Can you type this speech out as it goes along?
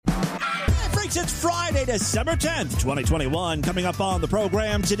States, it's Friday, December 10th, 2021. Coming up on the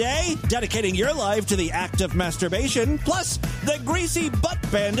program today, dedicating your life to the act of masturbation. Plus, the greasy butt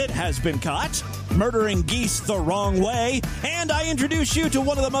bandit has been caught, murdering geese the wrong way. And I introduce you to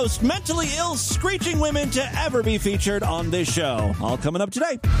one of the most mentally ill screeching women to ever be featured on this show. All coming up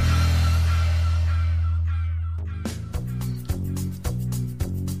today.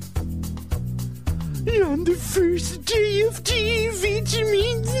 On the first day of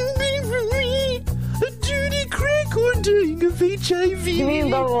vitamins for me, a dirty crack or dying of HIV. You mean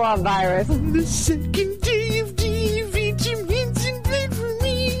bubble virus? On the second day of vitamins for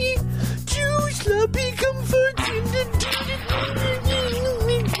me, two sloppy comforts in the dirty.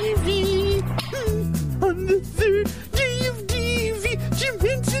 On the third day of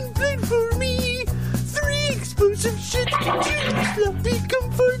vitamins for me, three explosive shit, two sloppy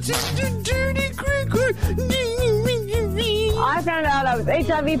comforts in the dirty crack. I found out I was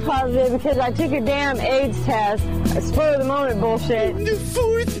HIV positive because I took a damn AIDS test. Spur of the moment bullshit. The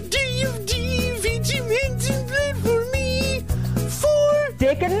fourth day of vitamins and blood for me. 4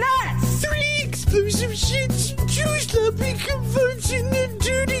 dick and nuts. 3 explosive shits. 2 sloppy comforts in the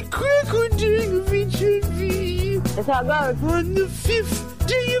dirty crack or dying of HIV. That's how it goes. On the 5th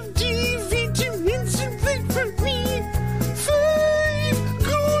day of vitamins and blood for me. 5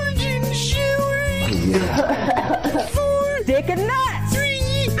 golden showers. 4 dick and nuts. 3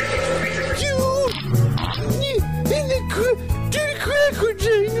 2 in the dirty crack or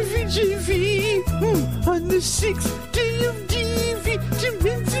dying of HIV. On the 6th day of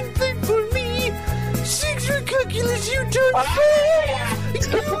vitamins and blood for me. 6 recalculus U-turns.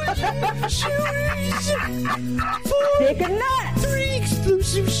 5 golden showers. 4 dick and nuts. 3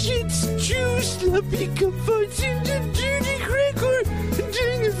 explosive shits. 2 sloppy comforts in the dirty crack or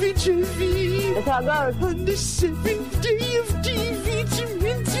dying of HIV. That's how it goes. On the 7th day of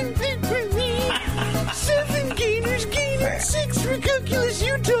vitamins and blood for me. 7 gainers gaining. 6 recalculus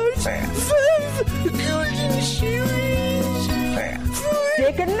U-turns. 5 golden showers. 4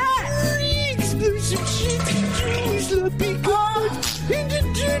 dick and nuts. 3 explosive shit. 2 sloppy comforts in the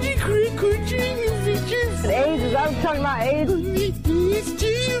dirty crack or dying of HIV. AIDS is, I was talking about AIDS. On the 8th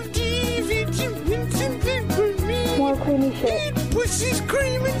day of vitamins and blood for me. More creamy shit. 8 pussies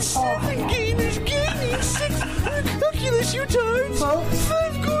screaming. 7 gainers gaining. 6 recalculus U-turns.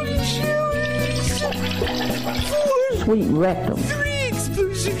 5 golden showers. 4 Sweet rectum. 3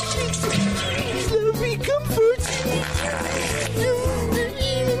 explosive shits. 2 sloppy comforts.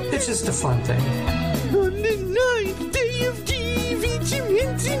 It's just a fun thing. On the 9th day of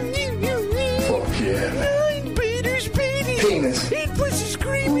vitamins and Fuck yeah. 9 baiters baiting. Penis. 8 pussies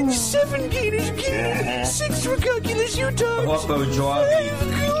screaming. 7 gainers gaining. 6 recalculus U-turns. 5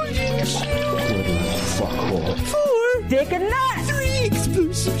 golden showers. Fuck off. 4 dick and nuts. 3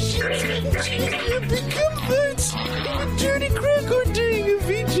 explosive shits. 2 comforts. Dirty crack or dying of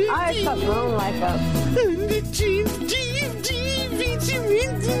HIV. I fucked my own life up. On the 10th day of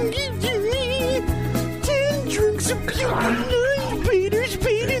vitamins and give to me 10 drunks of puking, 9 baiters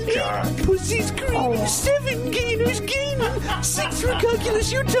baiting, 8 pussies screaming, 7 gainers gaining, 6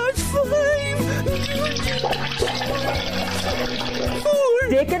 recalculus U-turns, 5 4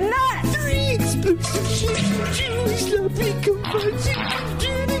 dick and nuts. 3 explosive shit, 2 sloppy comforts,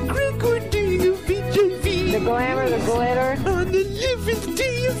 dirty crack or dying of HIV. The glamour, the glitter. On the 11th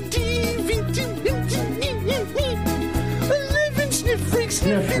day of vitamins, 11 sniff freaks,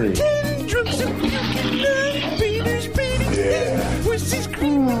 sniffing, 10 drunks of puking, 9 baiters baiting, 8 pussies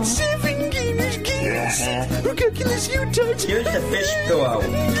screaming, 7 gainers gaining, 6 recalculus U-turns. Here's the fish pillow.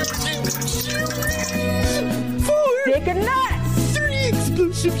 4 dick and nuts. 3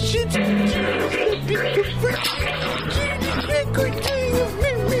 explosive shit.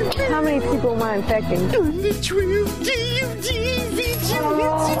 How many people am I infecting? On the 12th day of vitamins and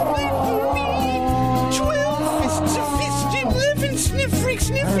blood for me. 12 fists of fisting, 11 sniff freaks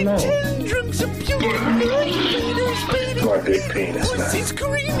sniffing, 10 drunks of puking, 9 baiters baiting, Got a big penis, man. pussies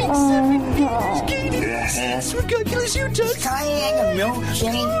screaming, 7 gainers gaining, 6 recalculus U-turns, Can I hang a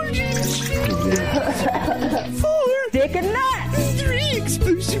milkshake? 4 dick and nuts. 3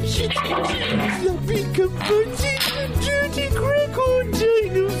 explosive shit. Sloppy comforts in the dirty crack or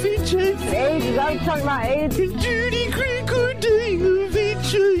dying of HIV. AIDS is, I was talking about AIDS. Dirty crack or dying of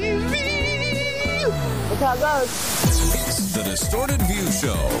HIV. That's how it goes. It's the Distorted View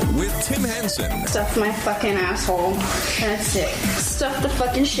Show with Tim Henson. Stuff my fucking asshole. That's it. Stuff the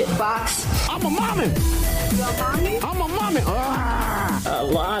fucking shit box. I'm a mommy. You a mommy? I'm a mommy. A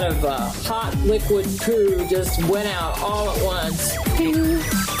lot of hot liquid poo just went out all at once.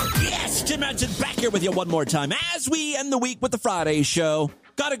 Yes, Tim Henson back here with you one more time as we end the week with the Friday show.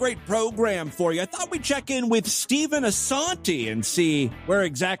 Got a great program for you. I thought we'd check in with Stephen Asante and see where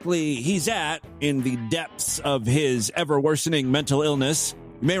exactly he's at in the depths of his ever-worsening mental illness.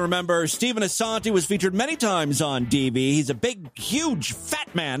 You may remember Stephen Asante was featured many times on DV. He's a big, huge,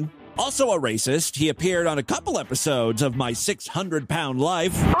 fat man. Also a racist. He appeared on a couple episodes of My 600-Pound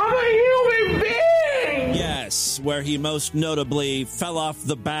Life. I'm a human being! Yes, where he most notably fell off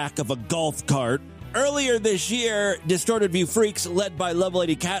the back of a golf cart. Earlier this year, Distorted View Freaks, led by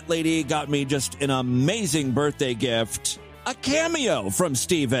Lovelady Cat Lady, got me just an amazing birthday gift. A cameo from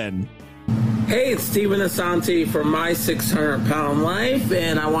Steven. Hey, it's Stephen Asante from My 600-Pound Life,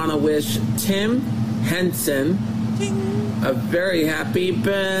 and I want to wish Tim Henson a very happy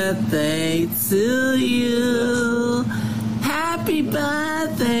birthday to you. Happy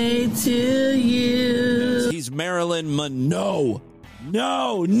birthday to you. He's Marilyn Monroe.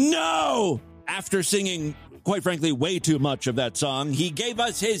 No. After singing, quite frankly, way too much of that song, he gave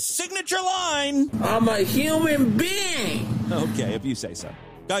us his signature line. I'm a human being. Okay, if you say so.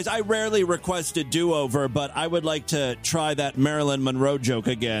 Guys, I rarely request a do-over, but I would like to try that Marilyn Monroe joke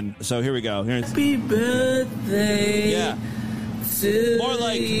again. So here we go. Happy birthday. Yeah. More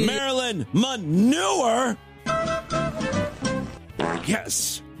like Marilyn Manure.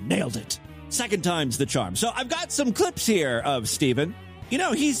 Yes, nailed it. Second time's the charm. So I've got some clips here of Steven. You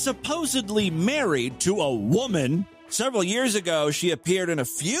know, he's supposedly married to a woman. Several years ago, she appeared in a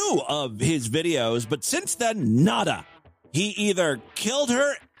few of his videos, but since then, nada. He either killed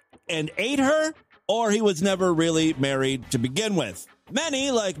her and ate her, or he was never really married to begin with.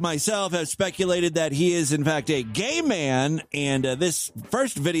 Many, like myself, have speculated that he is, in fact, a gay man, and this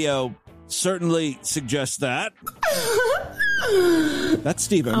first video certainly suggests that. That's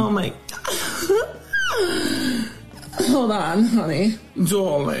Steven. Oh, my God. Hold on, honey.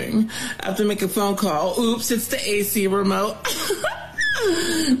 Darling. I have to make a phone call. Oops, it's the AC remote.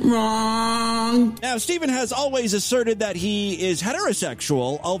 Wrong. Now, Steven has always asserted that he is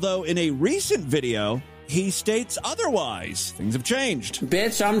heterosexual, although in a recent video, he states otherwise. Things have changed.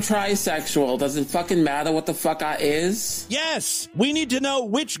 Bitch, I'm trisexual. Doesn't fucking matter what the fuck I is. Yes, we need to know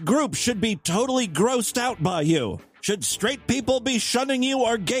which group should be totally grossed out by you. Should straight people be shunning you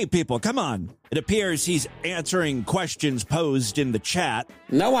or gay people? Come on. It appears he's answering questions posed in the chat.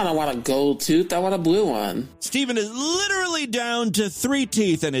 No, I don't want a gold tooth. I want a blue one. Steven is literally down to 3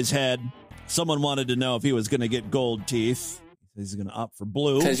 teeth in his head. Someone wanted to know if he was going to get gold teeth. He's going to opt for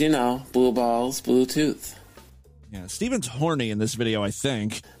blue. Because, you know, blue balls, blue tooth. Yeah, Steven's horny in this video, I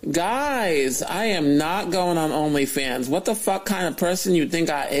think. Guys, I am not going on OnlyFans. What the fuck kind of person you think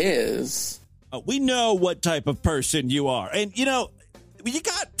I is? We know what type of person you are. And, you know, you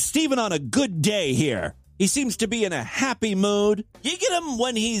got Steven on a good day here. He seems to be in a happy mood. You get him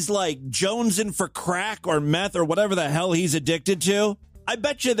when he's, like, jonesing for crack or meth or whatever the hell he's addicted to. I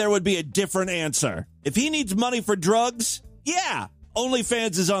bet you there would be a different answer. If he needs money for drugs, yeah,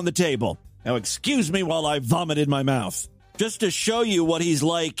 OnlyFans is on the table. Now, excuse me while I vomit in my mouth. Just to show you what he's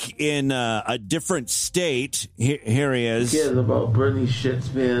like in a different state, here he is. Who cares about Britney shit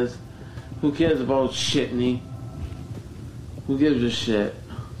Spears? Who cares about Shitney? Who gives a shit?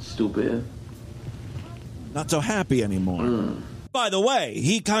 Stupid. Not so happy anymore. By the way,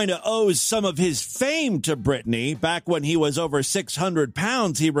 he kind of owes some of his fame to Britney. Back when he was over 600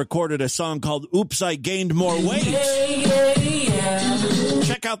 pounds, he recorded a song called Oops, I Gained More Weight.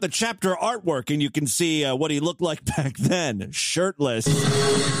 Check out the chapter artwork and you can see what he looked like back then, shirtless.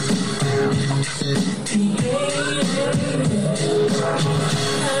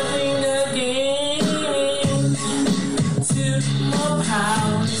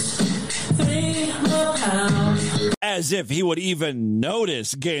 As if he would even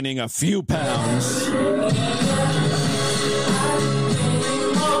notice gaining a few pounds.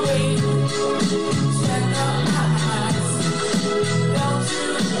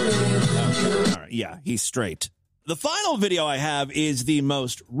 Yeah, he's straight. The final video I have is the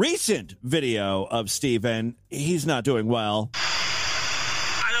most recent video of Steven. He's not doing well.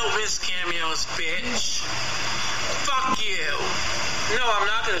 I don't miss cameos, bitch. Fuck you. No, I'm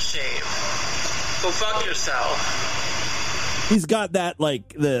not gonna shave. Go fuck yourself. He's got that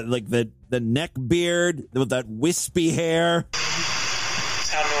the neck beard with that wispy hair.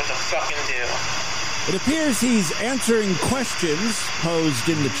 Tell me what to fucking do. It appears he's answering questions posed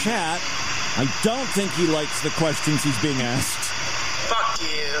in the chat. I don't think he likes the questions he's being asked. Fuck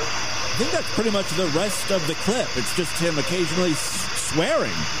you. I think that's pretty much the rest of the clip. It's just him occasionally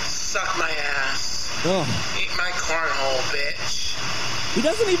swearing. Suck my ass. Ugh. Eat my cornhole, bitch. He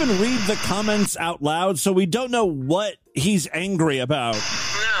doesn't even read the comments out loud, so we don't know what he's angry about. No,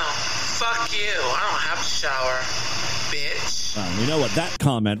 fuck you. I don't have to shower, bitch. We know what that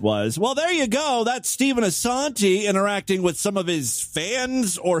comment was. Well, there you go. That's Stephen Assanti interacting with some of his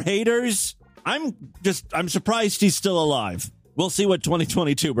fans or haters. I'm surprised he's still alive. We'll see what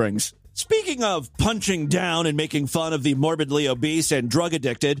 2022 brings. Speaking of punching down and making fun of the morbidly obese and drug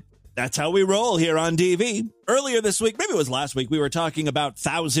addicted, that's how we roll here on DV. Earlier this week, maybe it was last week, we were talking about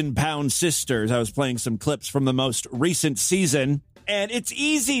 1,000-pound sisters. I was playing some clips from the most recent season, and it's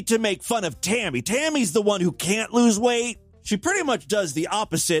easy to make fun of Tammy. Tammy's the one who can't lose weight. She pretty much does the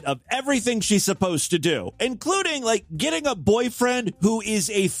opposite of everything she's supposed to do, including, like, getting a boyfriend who is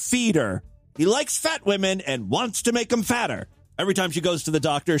a feeder. He likes fat women and wants to make them fatter. Every time she goes to the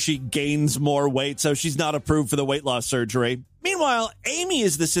doctor, she gains more weight, so she's not approved for the weight loss surgery. Meanwhile, Amy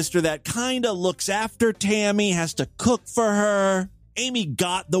is the sister that kind of looks after Tammy, has to cook for her. Amy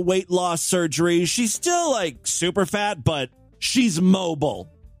got the weight loss surgery. She's still, like, super fat, but she's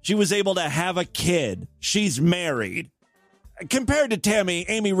mobile. She was able to have a kid. She's married. Compared to Tammy,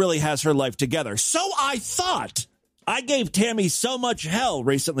 Amy really has her life together. So I thought. I gave Tammy so much hell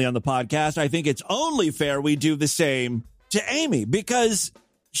recently on the podcast. I think it's only fair we do the same to Amy, because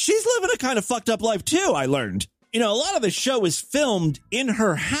she's living a kind of fucked up life too, I learned. You know, a lot of the show is filmed in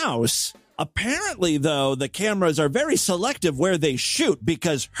her house. Apparently, though, the cameras are very selective where they shoot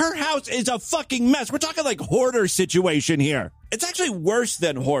because her house is a fucking mess. We're talking like hoarder situation here. It's actually worse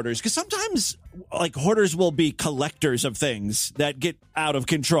than hoarders because sometimes like hoarders will be collectors of things that get out of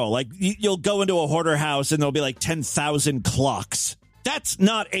control. Like you'll go into a hoarder house and there'll be like 10,000 clocks. That's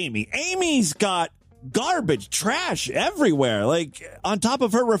not Amy. Amy's got garbage, trash everywhere. Like on top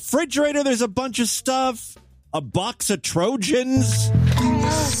of her refrigerator, there's a bunch of stuff. A box of Trojans.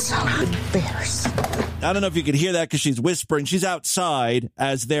 So embarrassing. I don't know if you could hear that because she's whispering. She's outside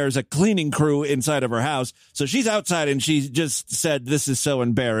as there's a cleaning crew inside of her house. So she's outside and she just said, this is so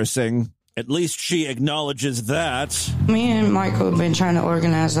embarrassing. At least she acknowledges that. Me and Michael have been trying to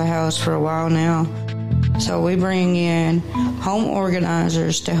organize the house for a while now. So we bring in home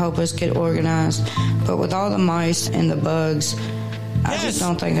organizers to help us get organized. But with all the mice and the bugs, I just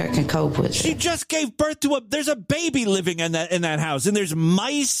don't think I can cope with it. She just gave birth to there's a baby living in that house, and there's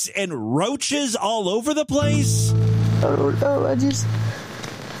mice and roaches all over the place. I don't know.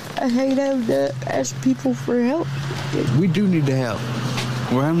 I hate having to ask people for help. We do need to help.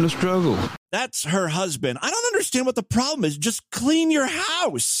 We're having a struggle. That's her husband. I don't understand what the problem is. Just clean your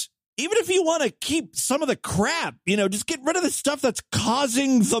house. Even if you want to keep some of the crap, just get rid of the stuff that's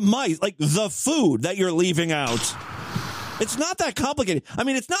causing the mice, like the food that you're leaving out. It's not that complicated. I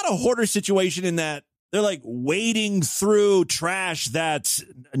mean, it's not a hoarder situation in that they're like wading through trash that's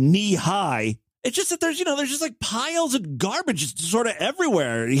knee high. It's just that there's just like piles of garbage sort of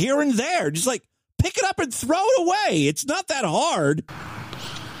everywhere, here and there. Just like pick it up and throw it away. It's not that hard.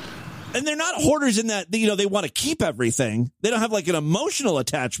 And they're not hoarders in that, they want to keep everything. They don't have like an emotional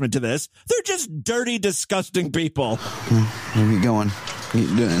attachment to this. They're just dirty, disgusting people. Get going.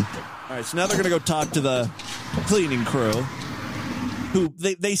 Get doing. All right, so now they're going to go talk to the cleaning crew, who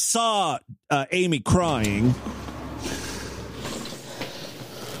they saw Amy crying.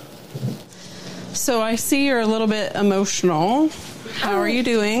 So I see you're a little bit emotional. How are you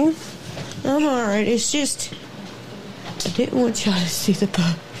doing? I'm all right. It's just I didn't want y'all to see the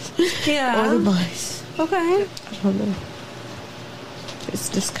bugs. Yeah. Or the mice. Okay. I don't know. It's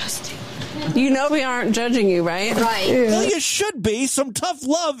disgusting. You know we aren't judging you, right? Right. Yeah. Well, you should be. Some tough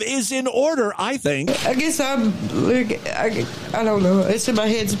love is in order, I think. I guess I don't know. It's in my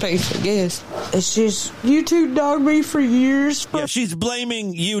headspace, I guess. It's just, YouTube dogged me for years. Yeah, she's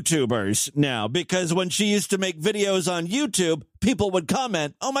blaming YouTubers now because when she used to make videos on YouTube, people would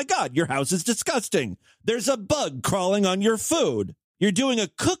comment, oh my God, your house is disgusting. There's a bug crawling on your food. You're doing a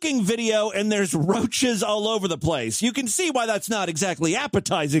cooking video and there's roaches all over the place. You can see why that's not exactly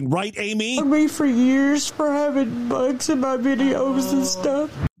appetizing, right, Amy? Me for years for having bugs in my videos and stuff.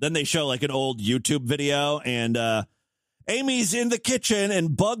 Then they show like an old YouTube video and Amy's in the kitchen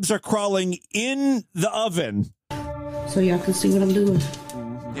and bugs are crawling in the oven. So y'all can see what I'm doing.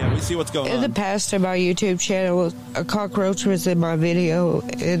 Yeah, we see what's going on. In the past on my YouTube channel, a cockroach was in my video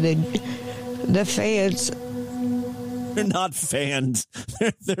and then the fans... They're not fans.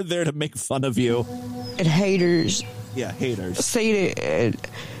 They're there to make fun of you. And haters. Yeah, haters. Seen it, and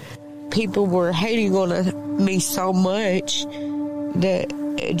people were hating on me so much that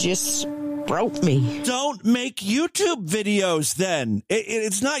it just broke me. Don't make YouTube videos then.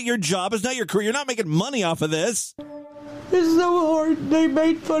 It's not your job. It's not your career. You're not making money off of this. It's so hard. They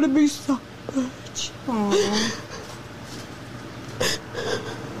made fun of me so much.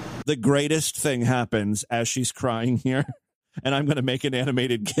 The greatest thing happens as she's crying here, and I'm going to make an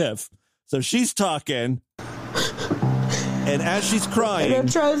animated GIF. So she's talking, And as she's And crying, I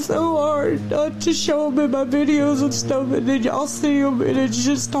try so hard not to show them in my videos and stuff, and then y'all see them, and it's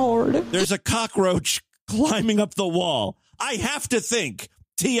just hard. there's a cockroach climbing up the wall. I have to think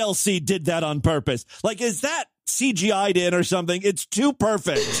TLC did that on purpose. Like, is that CGI'd in or something? It's too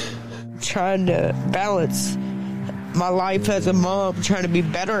perfect. Trying to balance my life as a mom, trying to be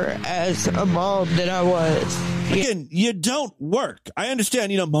better as a mom than I was. Again, you don't work. I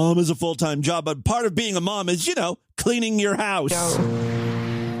understand, mom is a full-time job, but part of being a mom is, cleaning your house.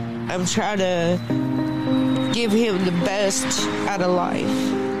 I'm trying to give him the best out of life.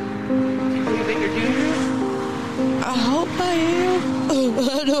 You think you're doing it? I hope I am.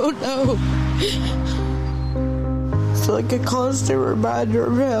 I don't know. It's like a constant reminder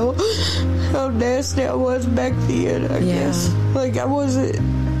of how nasty I was back then, I guess. Like, I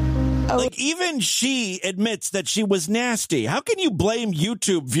wasn't... Like, even she admits that she was nasty. How can you blame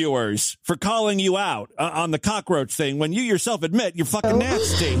YouTube viewers for calling you out on the cockroach thing when you yourself admit you're fucking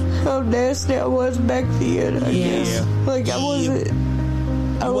nasty? How nasty I was back then, I guess. Like, I wasn't...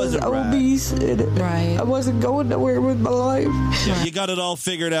 I was obese, and I wasn't going nowhere with my life. Yeah, you got it all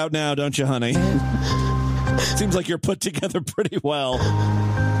figured out now, don't you, honey? Seems like you're put together pretty well.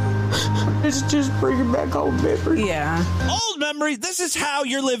 It's just bringing back old memories. Yeah. Old memories? This is how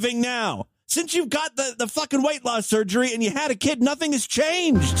you're living now. Since you've got the fucking weight loss surgery and you had a kid, nothing has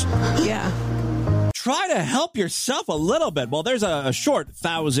changed. Yeah. Try to help yourself a little bit. Well, there's a short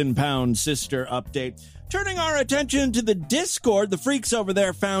 1,000-pound sister update. Turning our attention to the Discord, the freaks over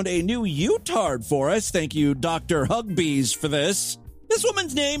there found a new U-tard for us. Thank you, Dr. Hugbees, for this. This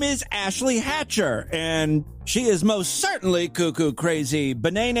woman's name is Ashley Hatcher, and she is most certainly cuckoo crazy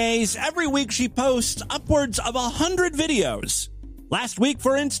bananas. Every week she posts upwards of 100 videos. Last week,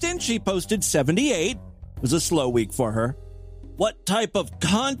 for instance, she posted 78. It was a slow week for her. What type of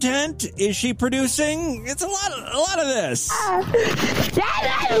content is she producing? It's a lot of this.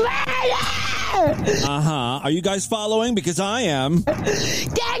 Are you guys following? Because I am. They're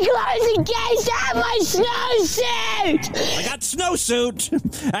closing gates on my snowsuit! I got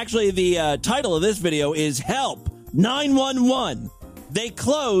snowsuit! Actually, the title of this video is Help 911. They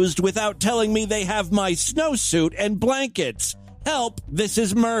closed without telling me they have my snowsuit and blankets. Help, this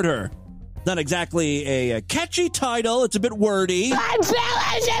is murder. Not exactly a catchy title. It's a bit wordy. My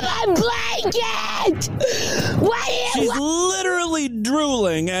pillows and my blanket! What do you She's literally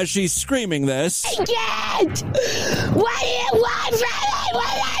drooling as she's screaming this. Blanket! What do you want from me?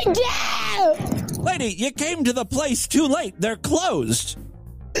 What did I do? Lady, you came to the place too late. They're closed.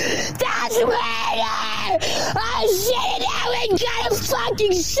 That's murder! I'm sitting there and got a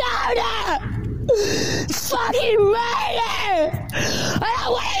fucking soda! Fucking murder! I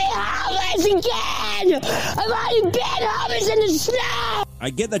don't want to be homeless again! I've already been homeless in the snow! I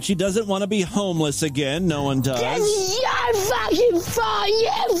get that she doesn't want to be homeless again. No one does. This is your fucking fault!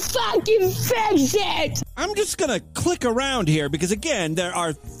 You fucking fix it! I'm just going to click around here because, again, there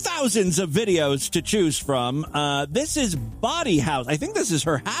are thousands of videos to choose from. This is Body House. I think this is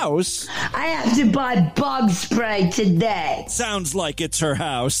her house. I have to buy bug spray today. Sounds like it's her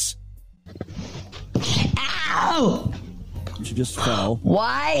house. Ow! She just fell.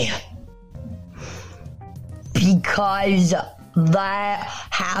 Why? Because they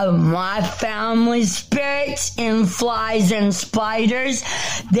have my family spirits in flies and spiders.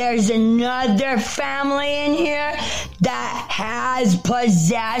 There's another family in here that has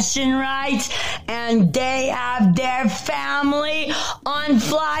possession rights, and they have their family on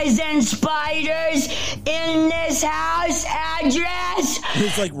flies and spiders in this house address.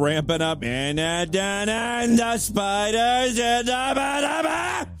 It's like ramping up. And the spiders.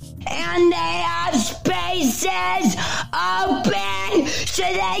 And they have spaces open so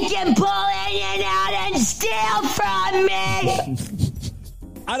they can pull in and out and steal from me.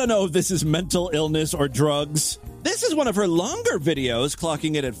 I don't know if this is mental illness or drugs. This is one of her longer videos,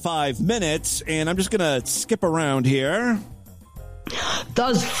 clocking it at 5 minutes, and I'm just going to skip around here.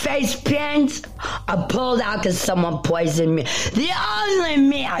 Those face pins are pulled out because someone poisoned me. The only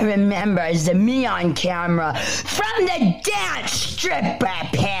me I remember is the me on camera from the dance stripper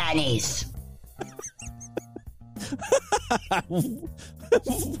panties.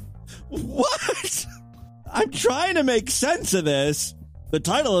 What? I'm trying to make sense of this. The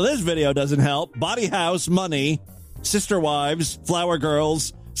title of this video doesn't help. Body House, Money, Sister Wives, Flower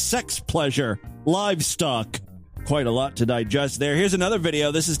Girls, Sex Pleasure, Livestock. Quite a lot to digest there. Here's another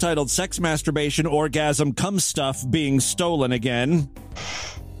video. This is titled Sex, Masturbation, Orgasm, Cum Stuff Being Stolen Again.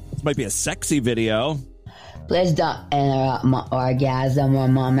 This might be a sexy video. Please don't interrupt my orgasm or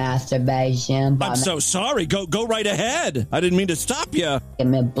my masturbation. I'm so sorry. Go right ahead. I didn't mean to stop you. Give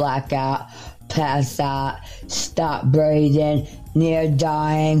me blackout. pass out, stop breathing, near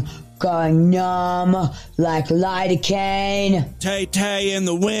dying, going numb like lidocaine. Tay-tay in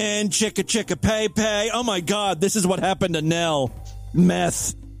the wind, chicka pay-pay. Oh my God, this is what happened to Nell.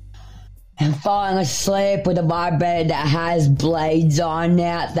 Meth. And falling asleep with a vibrator that has blades on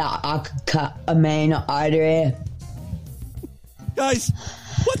it that I could cut a main artery. Guys,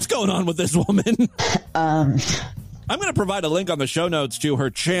 what's going on with this woman? I'm going to provide a link on the show notes to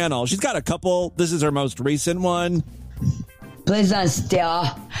her channel. She's got a couple. This is her most recent one. Please don't steal.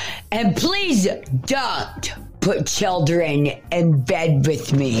 And please don't put children in bed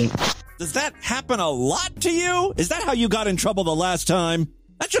with me. Does that happen a lot to you? Is that how you got in trouble the last time?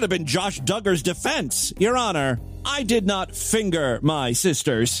 That should have been Josh Duggar's defense. Your Honor, I did not finger my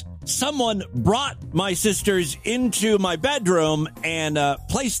sisters. Someone brought my sisters into my bedroom and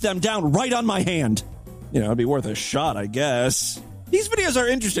placed them down right on my hand. You know, it'd be worth a shot, I guess. These videos are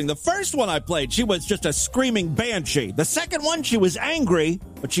interesting. The first one I played, she was just a screaming banshee. The second one, she was angry,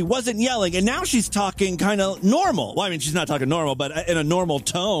 but she wasn't yelling. And now she's talking kind of normal. Well, I mean, she's not talking normal, but in a normal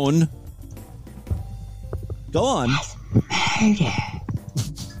tone. Go on.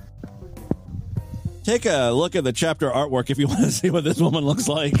 Take a look at the chapter artwork if you want to see what this woman looks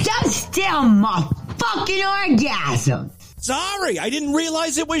like. Don't steal my fucking orgasm. Sorry, I didn't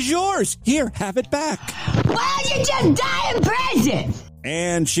realize it was yours. Here, have it back. Why don't you just die in prison?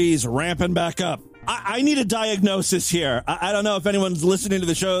 And she's ramping back up. I need a diagnosis here. I don't know if anyone's listening to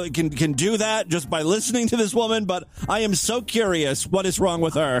the show can do that just by listening to this woman, but I am so curious. What is wrong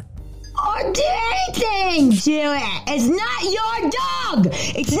with her? Or do anything to it. It's not your dog.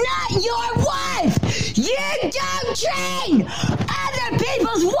 It's not your wife. You don't train other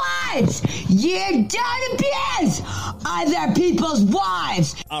people's wives. You don't abuse other people's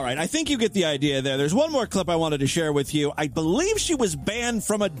wives. All right, I think you get the idea there. There's one more clip I wanted to share with you. I believe she was banned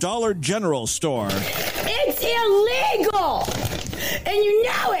from a Dollar General store. It's illegal. And you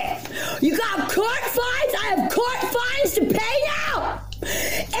know it. You got court fines. I have court fines to pay now.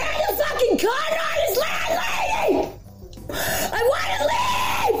 And a fucking con artist landlady! I want to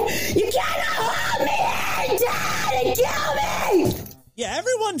leave! You cannot hold me here, Dad, and kill me! Yeah,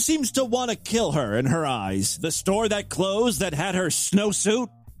 everyone seems to want to kill her in her eyes. The store that closed that had her snowsuit,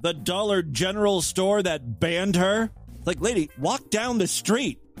 the Dollar General store that banned her. Like, lady, walk down the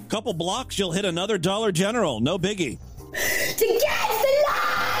street. Couple blocks, you'll hit another Dollar General. No biggie. It's against the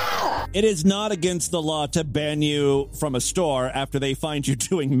law! It is not against the law to ban you from a store after they find you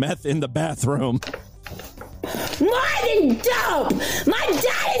doing meth in the bathroom. More than dope! My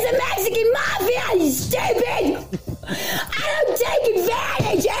dad is a Mexican mafia, you stupid! I don't take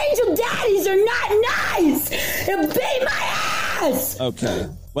advantage! Angel daddies are not nice! They'll beat my ass! Okay,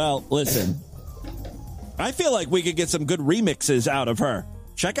 well, listen. I feel like we could get some good remixes out of her.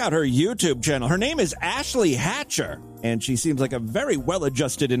 Check out her YouTube channel. Her name is Ashley Hatcher, and she seems like a very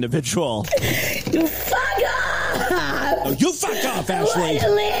well-adjusted individual. You fuck off! Oh, you fuck off, Ashley! I want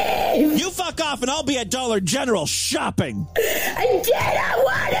to leave! You fuck off, and I'll be at Dollar General shopping! I didn't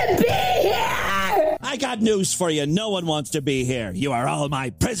want to be here! I got news for you. No one wants to be here. You are all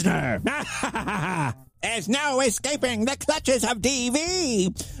my prisoner! There's no escaping the clutches of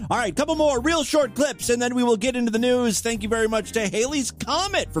DV. All right, couple more real short clips, and then we will get into the news. Thank you very much to Haley's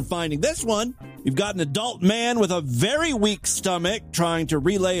Comet for finding this one. We've got an adult man with a very weak stomach trying to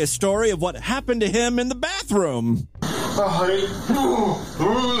relay a story of what happened to him in the bathroom.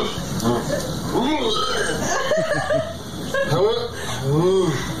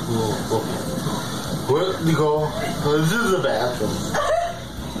 Where you go? This is the bathroom.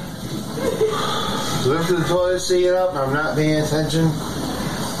 Lift the toilet seat up, and I'm not paying attention.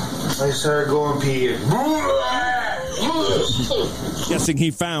 I started going pee. Guessing he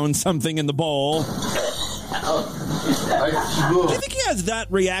found something in the bowl. Do you think he has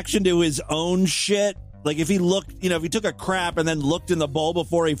that reaction to his own shit? Like if he looked, if he took a crap and then looked in the bowl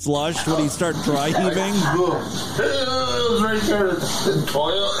before he flushed, would he start dry heaving? Right there in the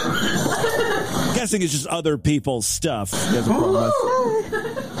toilet. I'm guessing it's just other people's stuff he has a problem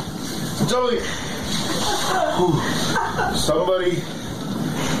with. Somebody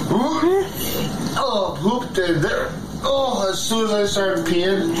pooped in there. Oh, as soon as I started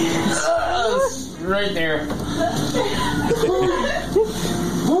peeing, right there.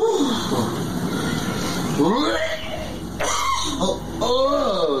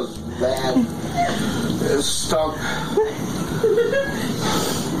 Oh, it's bad. It stunk.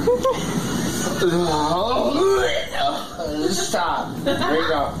 Stop.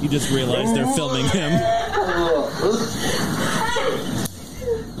 Right up. You just realized they're filming him.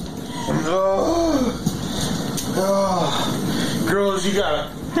 Girls, you gotta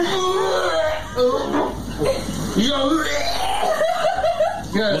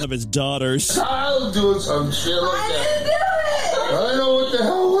One of his daughters. I'll do some shit like that. I don't know what the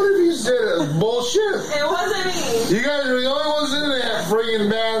hell. What if you said it was bullshit? It wasn't me. You guys are the only ones in that friggin'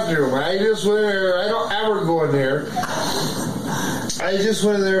 bathroom. I just went there. I don't ever go in there. I just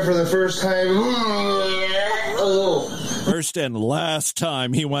went in there for the first time. First and last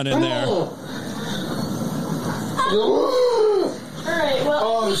time he went in there. Alright,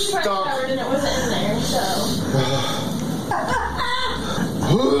 well, you were covered and it wasn't in there, so.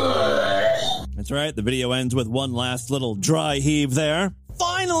 That's right. The video ends with one last little dry heave there.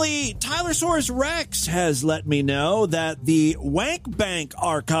 Finally, Tylersaurus Rex has let me know that the Wank Bank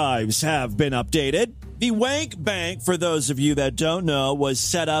archives have been updated. The Wank Bank, for those of you that don't know, was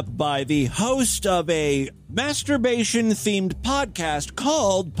set up by the host of a masturbation-themed podcast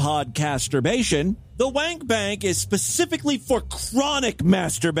called Podcasturbation. The Wank Bank is specifically for chronic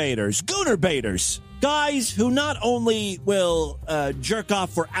masturbators, goonerbaiters, guys who not only will jerk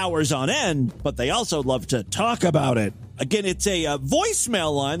off for hours on end, but they also love to talk about it. Again, it's a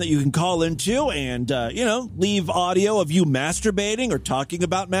voicemail line that you can call into and, leave audio of you masturbating or talking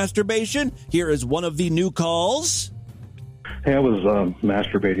about masturbation. Here is one of the new calls. Hey, I was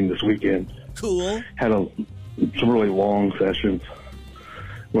masturbating this weekend. Cool. Had some really long sessions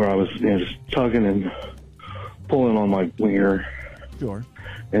where I was just tugging and pulling on my wiener. Sure.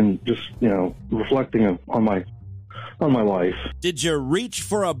 And just, reflecting on my life. Did you reach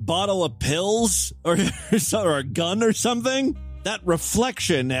for a bottle of pills or a gun or something? That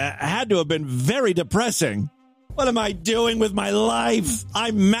reflection had to have been very depressing. What am I doing with my life?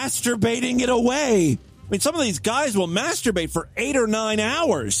 I'm masturbating it away. I mean, some of these guys will masturbate for 8 or 9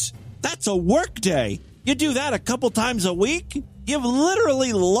 hours. That's a work day. You do that a couple times a week, you've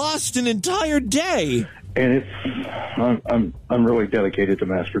literally lost an entire day. And I'm really dedicated to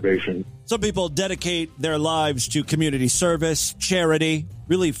masturbation. Some people dedicate their lives to community service, charity,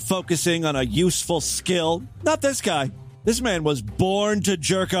 really focusing on a useful skill. Not this guy. This man was born to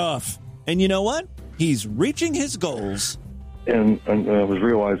jerk off. And you know what? He's reaching his goals. And I was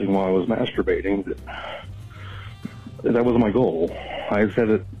realizing while I was masturbating that was my goal. I had said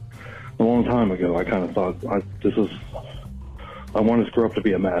it a long time ago. I kind of thought, I wanted to grow up to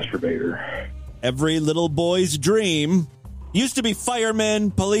be a masturbator. Every little boy's dream. Used to be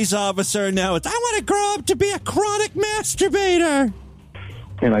fireman, police officer. Now it's, I want to grow up to be a chronic masturbator.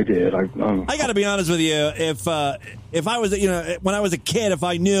 And I did. I got to be honest with you. If I was, when I was a kid, if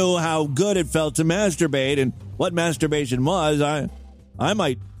I knew how good it felt to masturbate and what masturbation was, I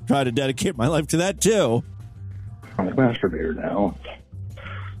might try to dedicate my life to that too. I'm a masturbator now.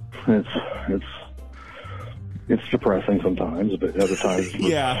 It's depressing sometimes, but other times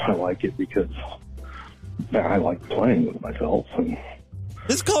yeah. I like it because I like playing with myself. And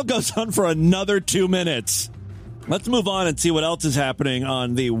this call goes on for another 2 minutes. Let's move on and see what else is happening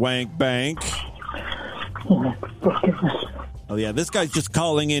on the Wank Bank. Oh, yeah, this guy's just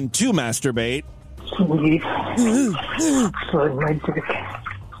calling in to masturbate. Sleeve. Slide my dick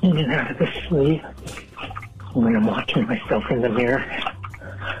in and out of the sleeve when I'm watching myself in the mirror.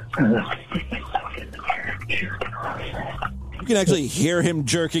 I love to see myself in the mirror jerking off. You can actually hear him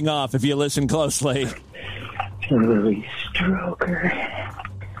jerking off if you listen closely. Really stroker.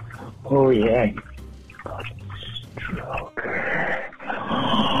 Oh, yeah. Stroker.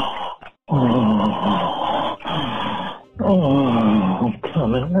 Oh, I'm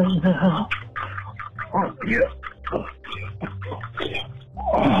coming right now. Oh, yeah. Oh, yeah.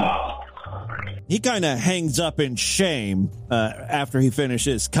 Oh. He kind of hangs up in shame after he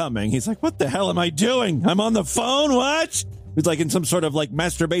finishes coming. He's like, what the hell am I doing? I'm on the phone? What? He's like in some sort of like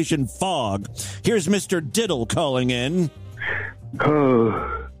masturbation fog. Here's Mr. Diddle calling in.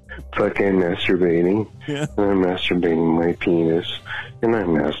 Oh, fucking masturbating. Yeah. I'm masturbating my penis. And I'm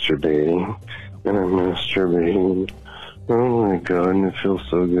masturbating. And I'm masturbating. Oh my god, and it feels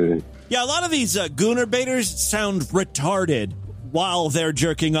so good. Yeah, a lot of these gooner baiters sound retarded while they're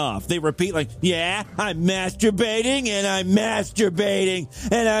jerking off. They repeat like, yeah, I'm masturbating and I'm masturbating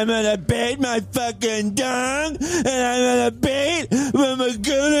and I'm gonna bait my fucking dong and I'm gonna bait from a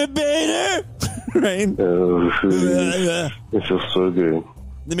gooner baiter. Right? Oh, it feels so good.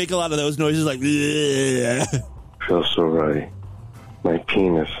 They make a lot of those noises like, it feels so right. My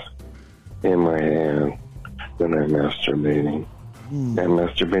penis in my hand when I'm masturbating. I'm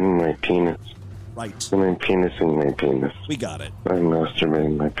masturbating my penis. Right. And I'm penising my penis. We got it. I'm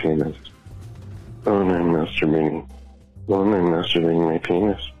masturbating my penis. Oh, and I'm masturbating. Oh, and I'm masturbating my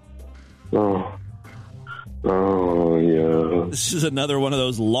penis. Oh. Oh, yeah. This is another one of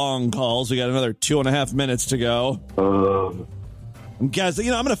those long calls. We got another 2.5 minutes to go. Guys, I'm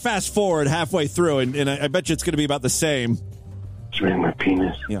going to fast forward halfway through, and I bet you it's going to be about the same. Masturbating my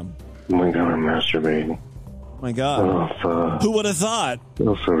penis. Yeah. Oh my God, I'm masturbating. Oh my God. Who would have thought?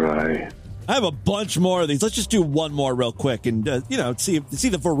 That's all right. I have a bunch more of these. Let's just do one more real quick and, see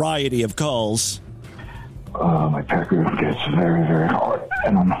the variety of calls. My pecker gets very, very hard.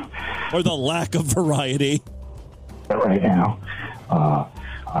 And or the lack of variety. Right now,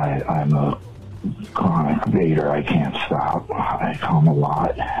 I'm a chronic baiter. I can't stop. I come a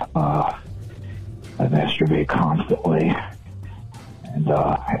lot. I masturbate constantly. And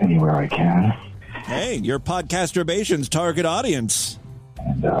anywhere I can. Hey, your podcasterbation's target audience.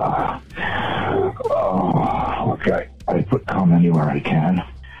 And, look, I put cum anywhere I can.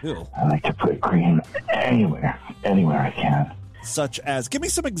 Ew. I like to put cream anywhere I can. Such as, give me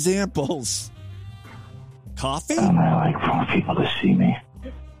some examples. Coffee? And I like for people to see me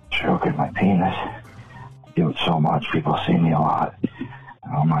stroking my penis. I do it so much, people see me a lot.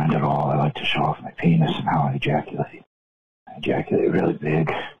 I don't mind at all. I like to show off my penis and how I ejaculate. I ejaculate really big.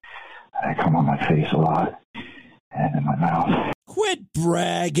 And I come on my face a lot. And in my mouth. Quit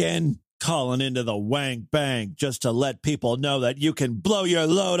bragging. Calling into the wank bank just to let people know that you can blow your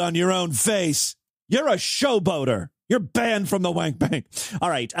load on your own face. You're a showboater. You're banned from the wank bank.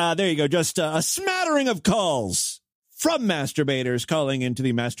 All right, there you go. Just a smattering of calls from masturbators calling into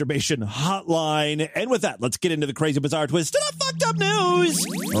the masturbation hotline. And with that, let's get into the crazy, bizarre twist of the fucked up news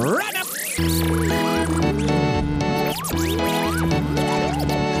right now.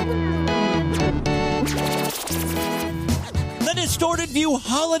 The Distorted View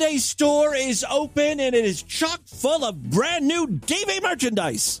Holiday Store is open, and it is chock full of brand new DV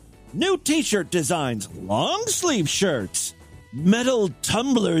merchandise. New t-shirt designs, long sleeve shirts, metal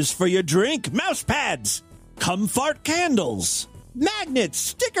tumblers for your drink, mouse pads, comfort candles, magnets,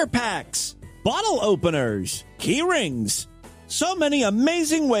 sticker packs, bottle openers, key rings. So many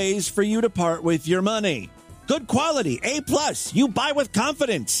amazing ways for you to part with your money. Good quality, A+, you buy with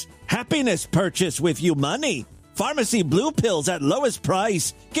confidence. Happiness purchase with you money. Pharmacy blue pills at lowest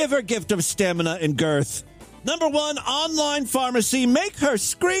price. Give her gift of stamina and girth. #1 online pharmacy. Make her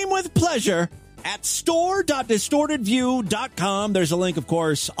scream with pleasure at store.distortedview.com. There's a link, of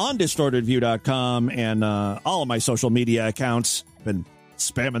course, on distortedview.com and all of my social media accounts. Been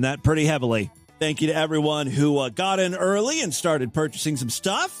spamming that pretty heavily. Thank you to everyone who got in early and started purchasing some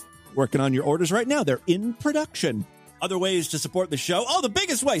stuff. Working on your orders right now. They're in production. Other ways to support the show. Oh, the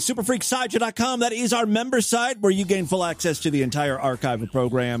biggest way, superfreaksideshow.com. That is our member site where you gain full access to the entire archive of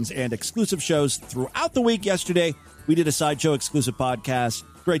programs and exclusive shows throughout the week. Yesterday, we did a Sideshow exclusive podcast.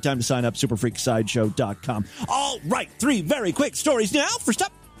 Great time to sign up, superfreaksideshow.com. All right, 3 very quick stories now. First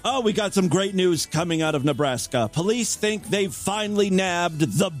up, we got some great news coming out of Nebraska. Police think they've finally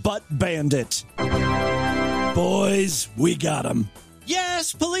nabbed the butt bandit. Boys, we got him.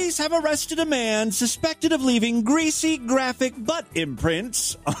 Yes, police have arrested a man suspected of leaving greasy, graphic butt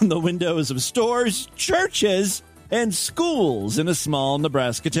imprints on the windows of stores, churches, and schools in a small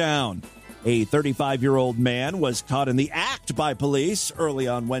Nebraska town. A 35-year-old man was caught in the act by police early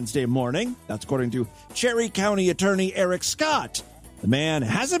on Wednesday morning. That's according to Cherry County Attorney Eric Scott. The man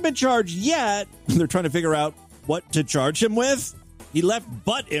hasn't been charged yet. They're trying to figure out what to charge him with. He left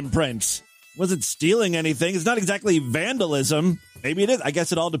butt imprints. Wasn't stealing anything. It's not exactly vandalism. Maybe it is. I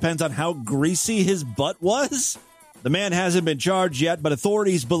guess it all depends on how greasy his butt was. The man hasn't been charged yet, but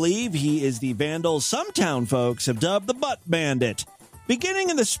authorities believe he is the vandal some town folks have dubbed the Butt Bandit.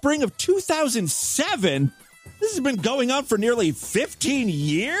 Beginning in the spring of 2007, this has been going on for nearly 15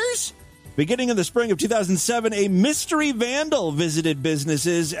 years? Beginning in the spring of 2007, a mystery vandal visited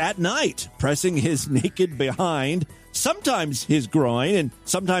businesses at night, pressing his naked behind, sometimes his groin, and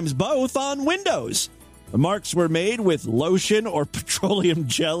sometimes both on windows. The marks were made with lotion or petroleum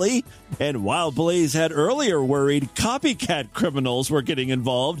jelly, and while police had earlier worried copycat criminals were getting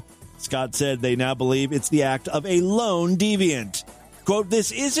involved, Scott said they now believe it's the act of a lone deviant. Quote,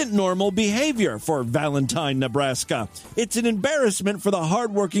 "This isn't normal behavior for Valentine, Nebraska. It's an embarrassment for the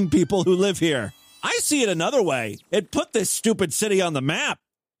hardworking people who live here. I see it another way. It put this stupid city on the map.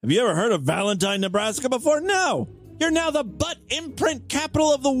 Have you ever heard of Valentine, Nebraska before? No. You're now the butt imprint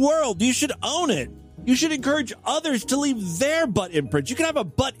capital of the world. You should own it. You should encourage others to leave their butt imprints. You could have a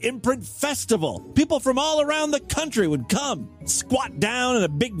butt imprint festival. People from all around the country would come, squat down in a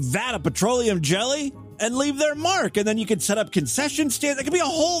big vat of petroleum jelly, and leave their mark. And then you could set up concession stands. It could be a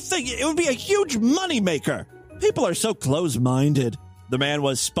whole thing. It would be a huge moneymaker. People are so close-minded. The man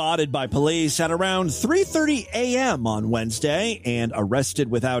was spotted by police at around 3:30 a.m. on Wednesday and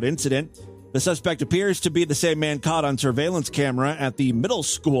arrested without incident. The suspect appears to be the same man caught on surveillance camera at the middle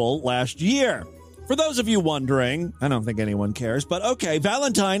school last year. For those of you wondering, I don't think anyone cares, but okay,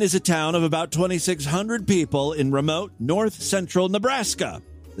 Valentine is a town of about 2,600 people in remote north-central Nebraska.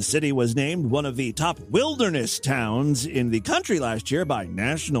 The city was named one of the top wilderness towns in the country last year by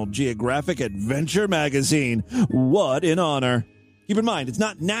National Geographic Adventure magazine. What an honor. Keep in mind, it's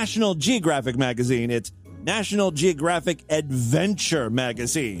not National Geographic magazine, it's National Geographic Adventure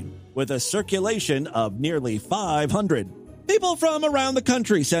magazine, with a circulation of nearly 500. People from around the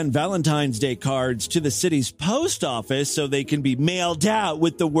country send Valentine's Day cards to the city's post office so they can be mailed out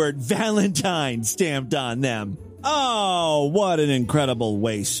with the word Valentine stamped on them. Oh, what an incredible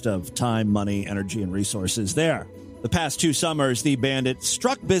waste of time, money, energy, and resources there. The past 2 summers, the bandit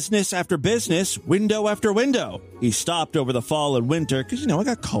struck business after business, window after window. He stopped over the fall and winter because, it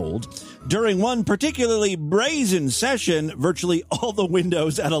got cold. During one particularly brazen session, virtually all the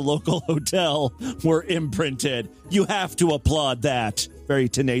windows at a local hotel were imprinted. You have to applaud that. Very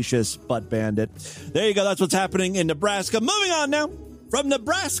tenacious butt bandit. There you go. That's what's happening in Nebraska. Moving on now. From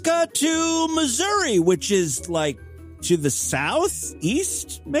Nebraska to Missouri, which is like to the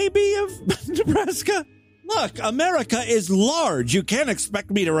southeast, maybe, of Nebraska. Look, America is large. You can't expect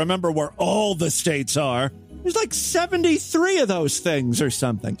me to remember where all the states are. There's like 73 of those things or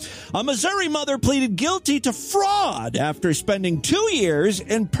something. A Missouri mother pleaded guilty to fraud after spending 2 years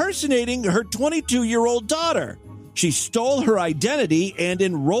impersonating her 22-year-old daughter. She stole her identity and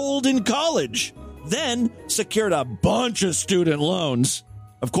enrolled in college, then secured a bunch of student loans.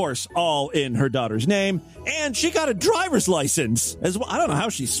 Of course, all in her daughter's name, and she got a driver's license as well. I don't know how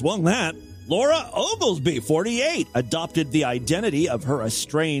she swung that. Laura Oglesby, 48, adopted the identity of her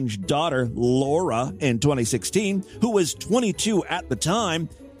estranged daughter, Laura, in 2016, who was 22 at the time,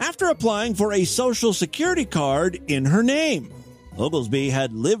 after applying for a Social Security card in her name. Oglesby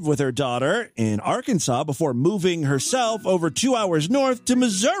had lived with her daughter in Arkansas before moving herself over 2 hours north to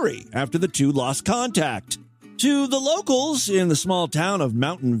Missouri after the two lost contact. To the locals in the small town of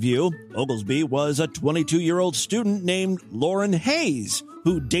Mountain View, Oglesby was a 22-year-old student named Lauren Hayes,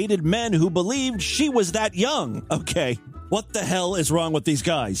 who dated men who believed she was that young. Okay, what the hell is wrong with these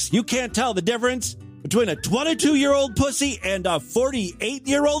guys? You can't tell the difference between a 22-year-old pussy and a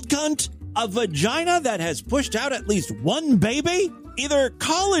 48-year-old cunt? A vagina that has pushed out at least one baby? Either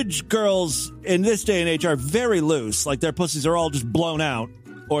college girls in this day and age are very loose, like their pussies are all just blown out,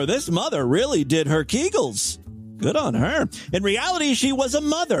 or this mother really did her Kegels. Good on her. In reality, she was a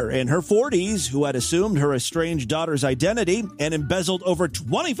mother in her 40s who had assumed her estranged daughter's identity and embezzled over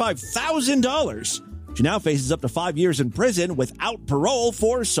 $25,000. She now faces up to 5 years in prison without parole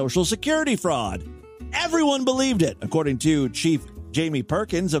for Social Security fraud. Everyone believed it, according to Chief Jamie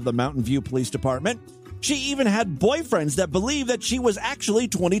Perkins of the Mountain View Police Department. She even had boyfriends that believed that she was actually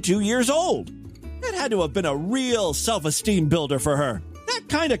 22 years old. That had to have been a real self-esteem builder for her. That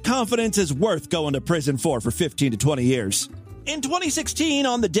kind of confidence is worth going to prison for 15 to 20 years. In 2016,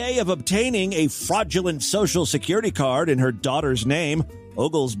 on the day of obtaining a fraudulent Social Security card in her daughter's name,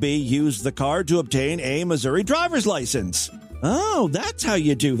 Oglesby used the card to obtain a Missouri driver's license. Oh, that's how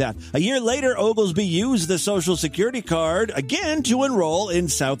you do that. A year later, Oglesby used the Social Security card again to enroll in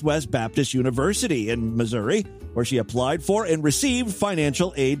Southwest Baptist University in Missouri, where she applied for and received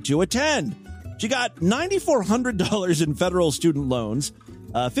financial aid to attend. She got $9,400 in federal student loans,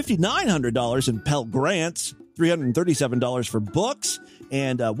 $5,900 in Pell Grants, $337 for books,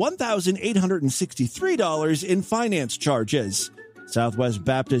 and $1,863 in finance charges. Southwest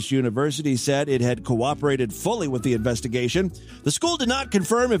Baptist University said it had cooperated fully with the investigation. The school did not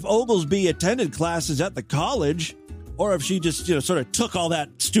confirm if Oglesby attended classes at the college or if she just, sort of took all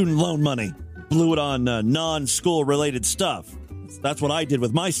that student loan money, blew it on non-school related stuff. That's what I did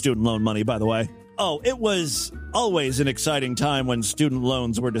with my student loan money, by the way. Oh, it was always an exciting time when student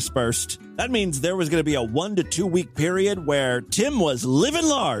loans were dispersed. That means there was going to be a 1 to 2 week period where Tim was living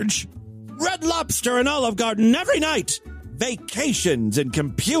large. Red Lobster and Olive Garden every night. Vacations and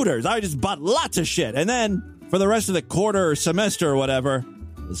computers. I just bought lots of shit. And then for the rest of the quarter or semester or whatever,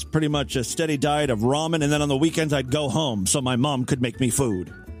 it was pretty much a steady diet of ramen. And then on the weekends, I'd go home so my mom could make me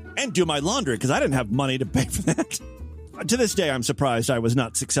food and do my laundry because I didn't have money to pay for that. To this day, I'm surprised I was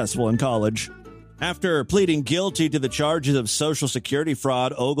not successful in college. After pleading guilty to the charges of Social Security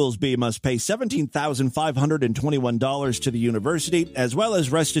fraud, Oglesby must pay $17,521 to the university, as well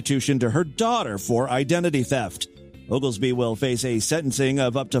as restitution to her daughter for identity theft. Oglesby will face a sentencing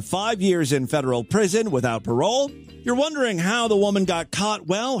of up to 5 years in federal prison without parole. You're wondering how the woman got caught?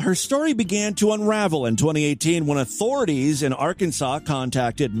 Well, her story began to unravel in 2018 when authorities in Arkansas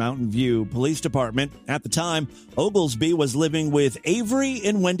contacted Mountain View Police Department. At the time, Oglesby was living with Avery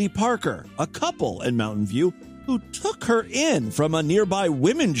and Wendy Parker, a couple in Mountain View who who took her in from a nearby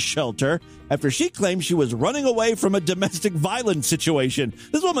women's shelter after she claimed she was running away from a domestic violence situation.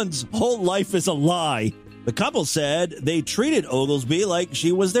 This woman's whole life is a lie. The couple said they treated Oglesby like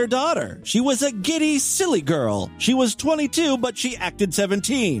she was their daughter. She was a giddy, silly girl. She was 22, but she acted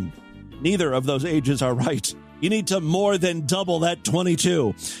 17. Neither of those ages are right. You need to more than double that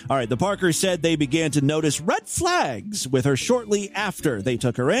 22. All right, the Parkers said they began to notice red flags with her shortly after they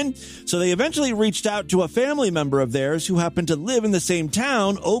took her in, so they eventually reached out to a family member of theirs who happened to live in the same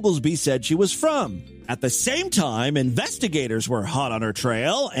town Oglesby said she was from. At the same time, investigators were hot on her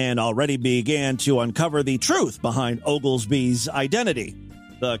trail and already began to uncover the truth behind Oglesby's identity.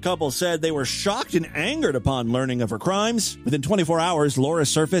 The couple said they were shocked and angered upon learning of her crimes. Within 24 hours, Laura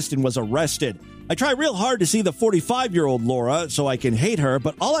surfaced and was arrested. I try real hard to see the 45-year-old Laura so I can hate her,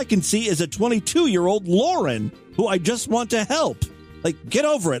 but all I can see is a 22-year-old Lauren who I just want to help. Like, get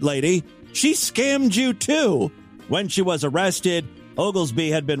over it, lady. She scammed you too. When she was arrested,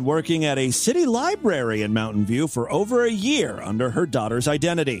 Oglesby had been working at a city library in Mountain View for over a year under her daughter's